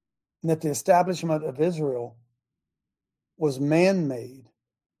 and that the establishment of Israel was man-made,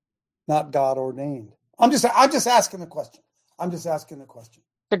 not God-ordained? I'm just asking the question. It's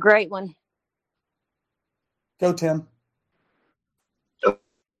a great one. Go, Tim. Did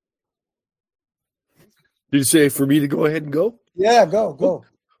you say for me to go ahead and go? Yeah, go.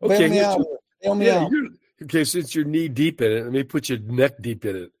 Okay. Bail me out. Okay, since you're knee deep in it, let me put you neck deep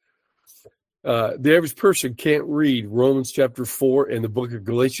in it. The average person can't read Romans chapter 4 and the book of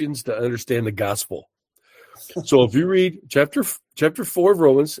Galatians to understand the gospel. So if you read chapter 4 of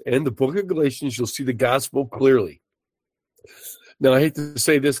Romans and the book of Galatians, you'll see the gospel clearly. Now, I hate to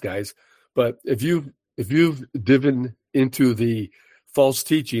say this, guys, but if you've dived into the false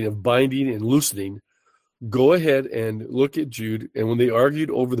teaching of binding and loosening, go ahead and look at Jude. And when they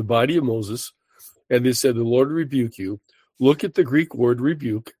argued over the body of Moses, and they said, "The Lord rebuke you," look at the Greek word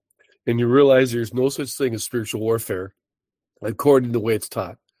rebuke, and you realize there's no such thing as spiritual warfare according to the way it's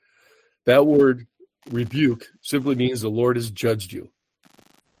taught. That word rebuke simply means the Lord has judged you.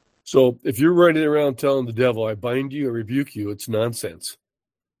 So if you're running around telling the devil, "I bind you, I rebuke you," it's nonsense.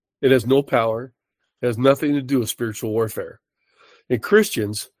 It has no power. It has nothing to do with spiritual warfare. And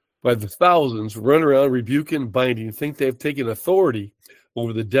Christians, by the thousands, run around rebuking and binding, think they've taken authority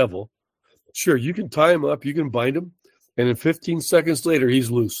over the devil. Sure, you can tie him up, you can bind him, and in 15 seconds later, he's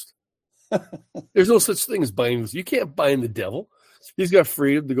loosed. There's no such thing as binding. You can't bind the devil. He's got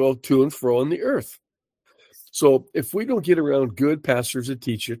freedom to go to and fro on the earth. So if we don't get around good pastors that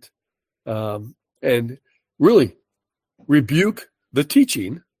teach it, and really rebuke the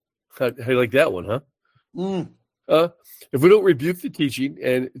teaching, how you like that one, huh? If we don't rebuke the teaching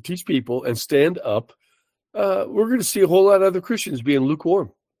and teach people and stand up, we're going to see a whole lot of other Christians being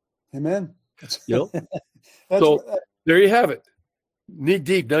lukewarm. Amen. You know? So there you have it. Knee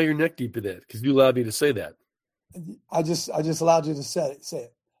deep. Now you're neck deep in that because you allowed me to say that. I just allowed you to say it.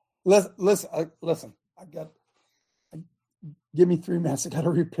 Listen. Give me 3 minutes. I got a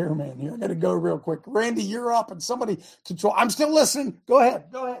repairman here. I got to go real quick. Randy, you're up, and somebody control. I'm still listening. Go ahead.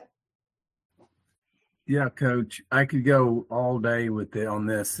 Yeah, Coach, I could go all day on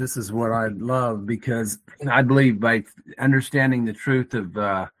this. This is what I love because I believe by understanding the truth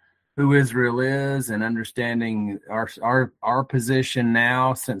of who Israel is and understanding our position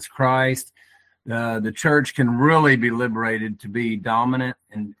now since Christ, the church can really be liberated to be dominant.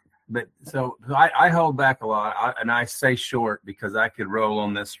 But I hold back a lot, and I say short because I could roll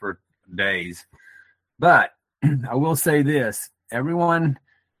on this for days. But I will say this: everyone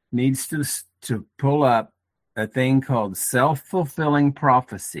needs to pull up a thing called self-fulfilling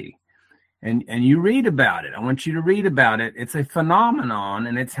prophecy. And you read about it. I want you to read about it. It's a phenomenon,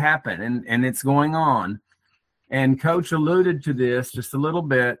 and it's happened, and it's going on. And Coach alluded to this just a little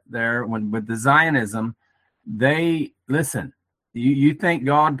bit there with the Zionism. Listen, you think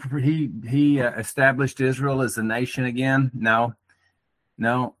God, he established Israel as a nation again? No.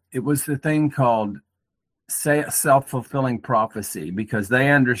 It was the thing called self-fulfilling prophecy because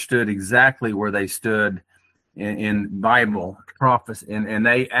they understood exactly where they stood in Bible prophecy, and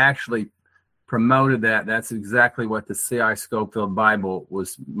they actually promoted that. That's exactly what the C.I. Scofield Bible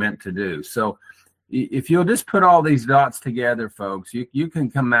was meant to do. So if you'll just put all these dots together, folks, you can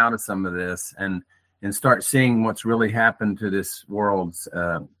come out of some of this and start seeing what's really happened to this world,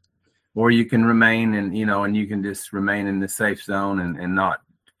 or you can remain and you can just remain in the safe zone and not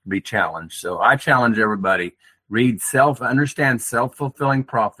be challenged. So I challenge everybody, understand self-fulfilling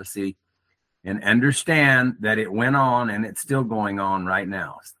prophecy and understand that it went on and it's still going on right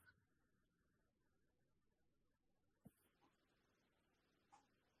now.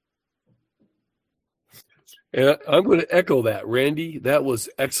 And I'm going to echo that, Randy. That was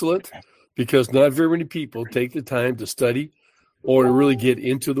excellent because not very many people take the time to study or to really get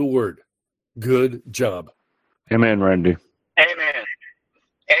into the Word. Good job. Amen, Randy.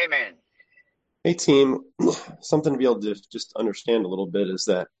 Amen. Hey, team, something to be able to just understand a little bit is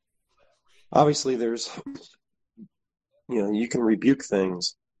that obviously there's, you can rebuke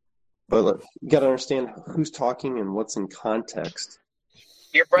things, But look, you got to understand who's talking and what's in context.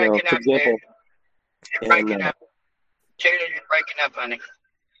 You're breaking for up, example, dude. You're breaking up. Judah, you're breaking up, honey.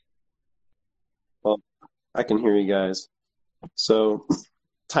 Well, I can hear you guys. So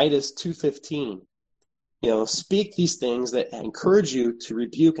Titus 2:15, speak these things that encourage you to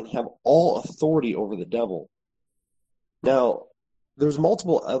rebuke and have all authority over the devil. Now, there's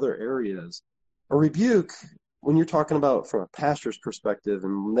multiple other areas. A rebuke, when you're talking about from a pastor's perspective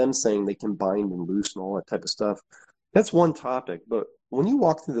and them saying they can bind and loose and all that type of stuff, that's one topic. But when you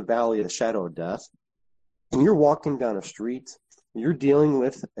walk through the valley of the shadow of death, and you're walking down a street, you're dealing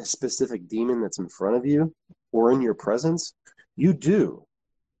with a specific demon that's in front of you or in your presence, you do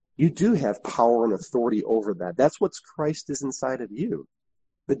have power and authority over that. That's what Christ is inside of you.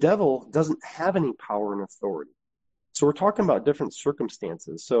 The devil doesn't have any power and authority. So we're talking about different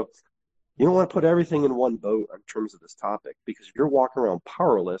circumstances. So you don't want to put everything in one boat in terms of this topic, because if you're walking around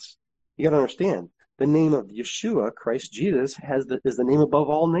powerless, you got to understand the name of Yeshua, Christ Jesus, is the name above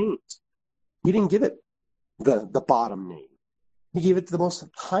all names. He didn't give it the bottom name. He gave it the most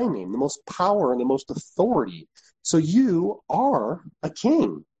high name, the most power, and the most authority. So you are a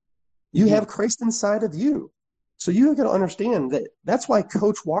king. You have Christ inside of you. So you got to understand that's why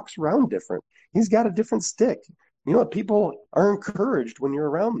Coach walks around different. He's got a different stick. You know what? People are encouraged when you're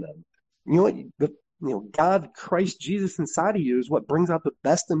around them. You know what? God, Christ Jesus inside of you is what brings out the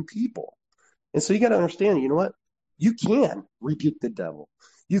best in people. And so you got to understand, you know what? You can rebuke the devil.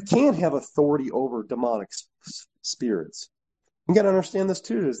 You can have authority over demonic spirits. You got to understand this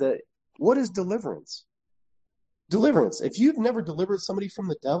too, is that what is deliverance? Deliverance. If you've never delivered somebody from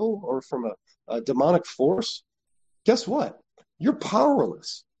the devil or from a demonic force, guess what? You're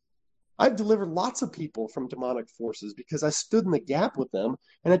powerless. I've delivered lots of people from demonic forces because I stood in the gap with them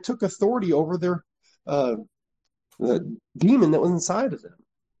and I took authority over their the demon that was inside of them.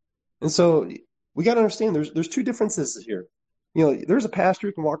 And so we got to understand there's two differences here. There's a pastor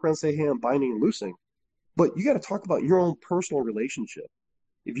who can walk around and say, hey, I'm binding and loosing. But you got to talk about your own personal relationship.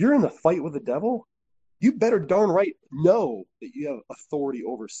 If you're in the fight with the devil, you better darn right know that you have authority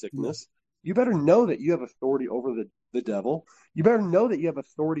over sickness. You better know that you have authority over the devil. You better know that you have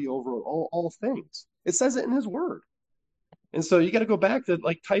authority over all things. It says it in his word. And so you got to go back to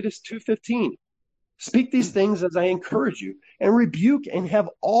like Titus 2:15. Speak these things as I encourage you, and rebuke and have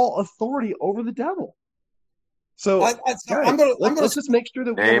all authority over the devil. So let's just make sure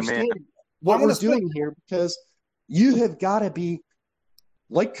that we understand what we're doing here, because you have got to be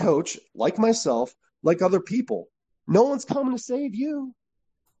like Coach, like myself, like other people. No one's coming to save you.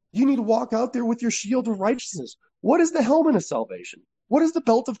 You need to walk out there with your shield of righteousness. What is the helmet of salvation? What is the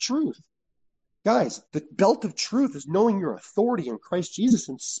belt of truth? Guys, the belt of truth is knowing your authority in Christ Jesus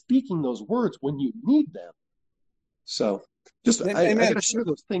and speaking those words when you need them. So just I got to share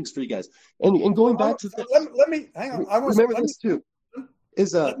those things for you guys. And going back to this, let me hang on. Remember this too.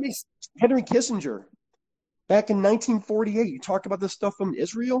 Is Henry Kissinger back in 1948? You talk about this stuff from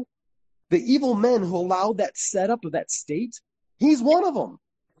Israel. The evil men who allowed that setup of that state. He's one of them.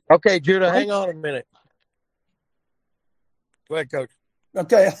 Okay, Judah, hang on a minute. Go ahead, Coach.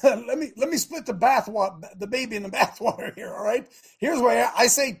 Okay, let me split the baby in the bathwater here. All right. Here's where I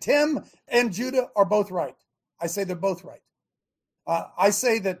say Tim and Judah are both right. I say they're both right. I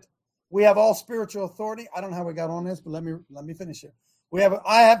say that we have all spiritual authority. I don't know how we got on this, but let me finish here.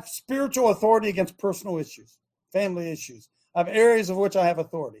 I have spiritual authority against personal issues, family issues. I have areas of which I have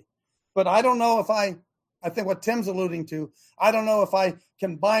authority, but I don't know if I think what Tim's alluding to, I don't know if I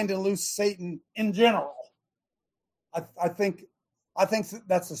can bind and loose Satan in general. I think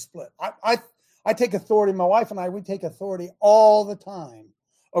that's a split. I take authority. My wife and I, we take authority all the time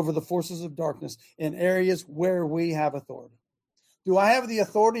over the forces of darkness in areas where we have authority. Do I have the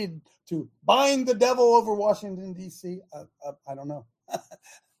authority to bind the devil over Washington, D.C.? I don't know.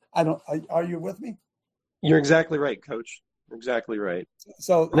 Are you with me? You're exactly right, Coach. You're exactly right.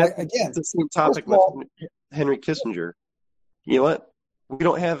 So it's the same topic with Henry Kissinger. You know what? We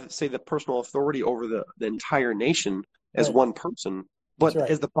don't have, say, the personal authority over the entire nation as one person, but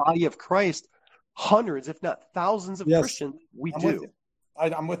as the body of Christ, hundreds, if not thousands of Christians, we do.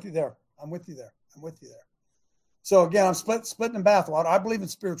 I'm with you there. I'm with you there. So again, I'm splitting the bathwater. I believe in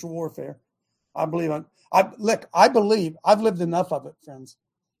spiritual warfare. I believe I've lived enough of it, friends.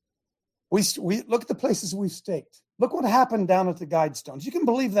 We look at the places we've staked. Look what happened down at the Guidestones. You can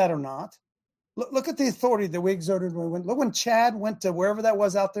believe that or not. Look at the authority that we exerted when we went. Look when Chad went to wherever that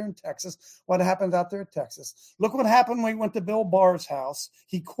was out there in Texas. What happened out there in Texas? Look what happened when we went to Bill Barr's house.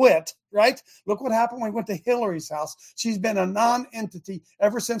 He quit, right? Look what happened when we went to Hillary's house. She's been a non-entity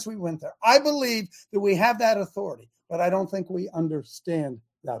ever since we went there. I believe that we have that authority, but I don't think we understand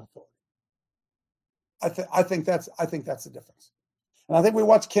that authority. I think that's the difference. And I think we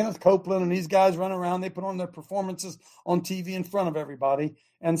watch Kenneth Copeland and these guys run around. They put on their performances on TV in front of everybody.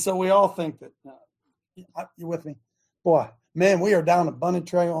 And so we all think that, you with me? Boy, man, we are down a bunny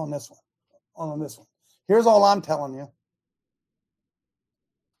trail on this one. Here's all I'm telling you.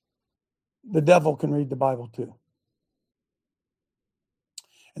 The devil can read the Bible too.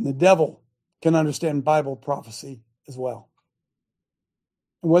 And the devil can understand Bible prophecy as well.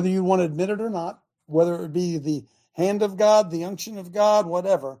 And whether you want to admit it or not, whether it be the hand of God, the unction of God,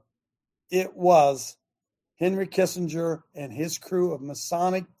 whatever, it was Henry Kissinger and his crew of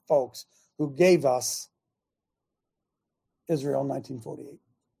Masonic folks who gave us Israel in 1948.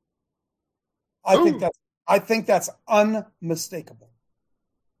 I think that's unmistakable.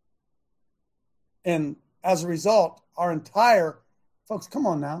 And as a result, folks, come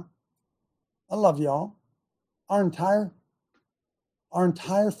on now. I love y'all. Our entire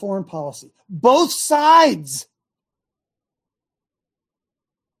foreign policy, both sides,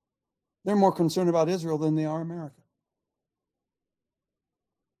 they're more concerned about Israel than they are America.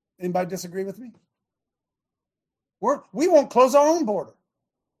 Anybody disagree with me? We won't close our own border,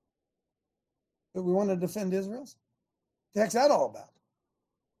 but we want to defend Israel's. What the heck's that all about?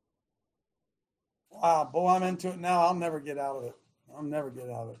 Wow, boy, I'm into it now. I'll never get out of it.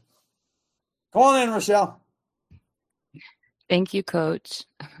 Come on in, Rochelle. Thank you, Coach.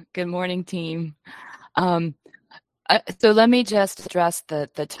 Good morning, team. So let me just address the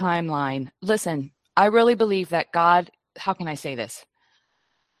timeline. Listen, I really believe that God, how can I say this?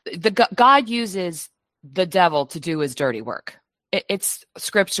 God uses the devil to do his dirty work. It's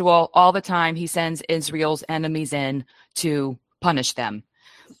scriptural all the time. He sends Israel's enemies in to punish them.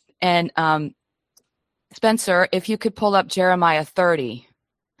 And Spencer, if you could pull up Jeremiah 30.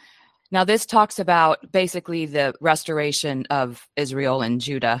 Now, this talks about basically the restoration of Israel and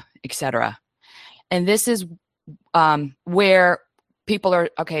Judah, etc. And this is where people are,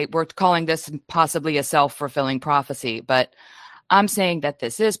 okay, we're calling this possibly a self-fulfilling prophecy, but I'm saying that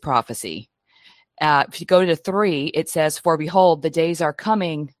this is prophecy. If you go to 3, it says, "For behold, the days are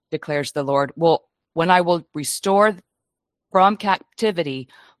coming, declares the Lord, when I will restore from captivity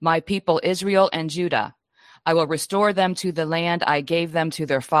my people Israel and Judah. I will restore them to the land I gave them to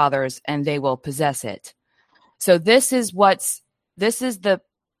their fathers, and they will possess it." So this is the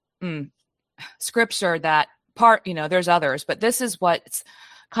scripture that part, there's others, but this is what's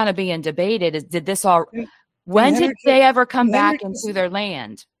kind of being debated is, when did they ever come back into their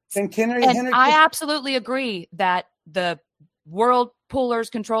land? And I absolutely agree that the world pullers,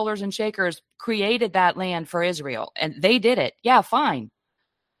 controllers, and shakers created that land for Israel, and they did it. Yeah, fine.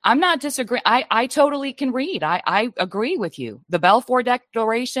 I'm not disagreeing. I totally can read. I agree with you. The Balfour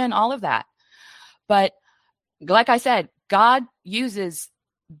Declaration, all of that. But like I said, God uses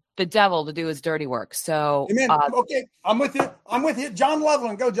the devil to do his dirty work. So, okay, I'm with you. John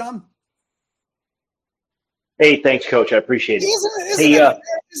Loveland, go, John. Hey, thanks, Coach. I appreciate it.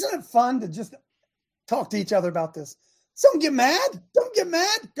 Isn't it fun to just talk to each other about this? Don't get mad.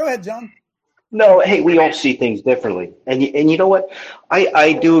 Go ahead, John. No, hey, we all see things differently. And you know what?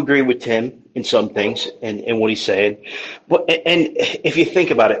 I do agree with Tim in some things and what he's saying. But and if you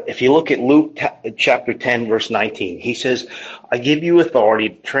think about it, if you look at Luke chapter 10, verse 19, he says, "I give you authority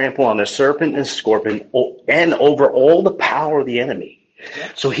to trample on the serpent and scorpion and over all the power of the enemy." Yeah.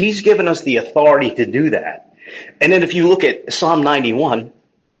 So he's given us the authority to do that. And then if you look at Psalm 91,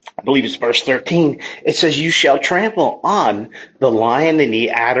 I believe it's verse 13, it says, "You shall trample on the lion and the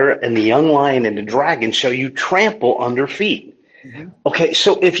adder and the young lion and the dragon shall you trample under feet." Mm-hmm. Okay,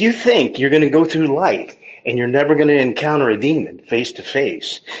 so if you think you're going to go through life and you're never going to encounter a demon face to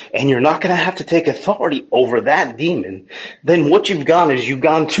face, and you're not going to have to take authority over that demon, then what you've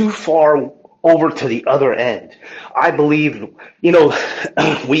gone too far over to the other end. I believe,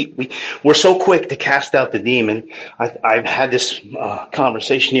 we're so quick to cast out the demon. I've had this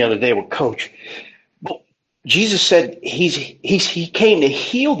conversation the other day with Coach. Jesus said he came to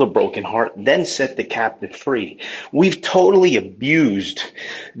heal the broken heart, then set the captive free. We've totally abused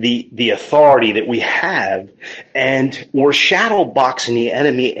the authority that we have, and we're shadow boxing the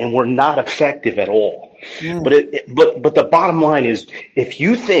enemy, and we're not effective at all. Yeah. But the bottom line is, if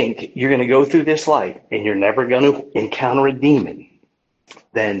you think you're going to go through this life and you're never going to encounter a demon,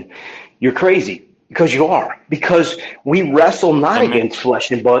 then you're crazy. Because you are. Because we wrestle not against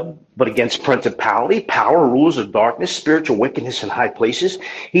flesh and blood, but against principality, power, rulers of darkness, spiritual wickedness in high places.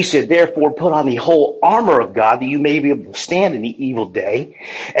 He said, therefore, put on the whole armor of God that you may be able to stand in the evil day.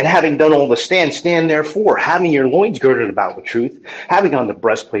 And having done all to stand, stand therefore, having your loins girded about with truth, having on the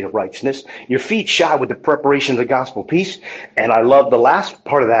breastplate of righteousness, your feet shod with the preparation of the gospel of peace. And I love the last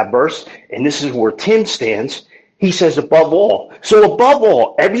part of that verse, and this is where Tim stands. He says, above all. So above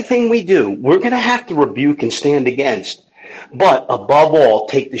all, everything we do, we're going to have to rebuke and stand against. But above all,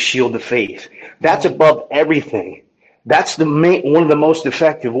 take the shield of faith. That's above everything. That's one of the most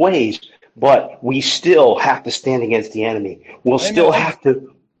effective ways. But we still have to stand against the enemy. We'll still have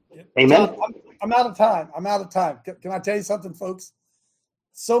to. Amen. I'm out of time. Can I tell you something, folks?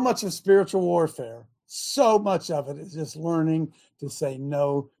 So much of spiritual warfare, so much of it is just learning to say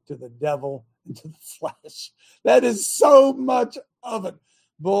no to the devil and to the flesh. That is so much of it.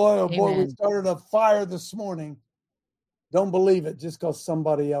 Boy, oh boy, we started a fire this morning. Don't believe it just because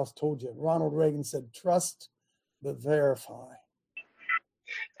somebody else told you. Ronald Reagan said, trust but verify.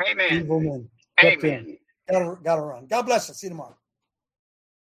 Amen. Evil men. Amen. Gotta run. God bless you. See you tomorrow.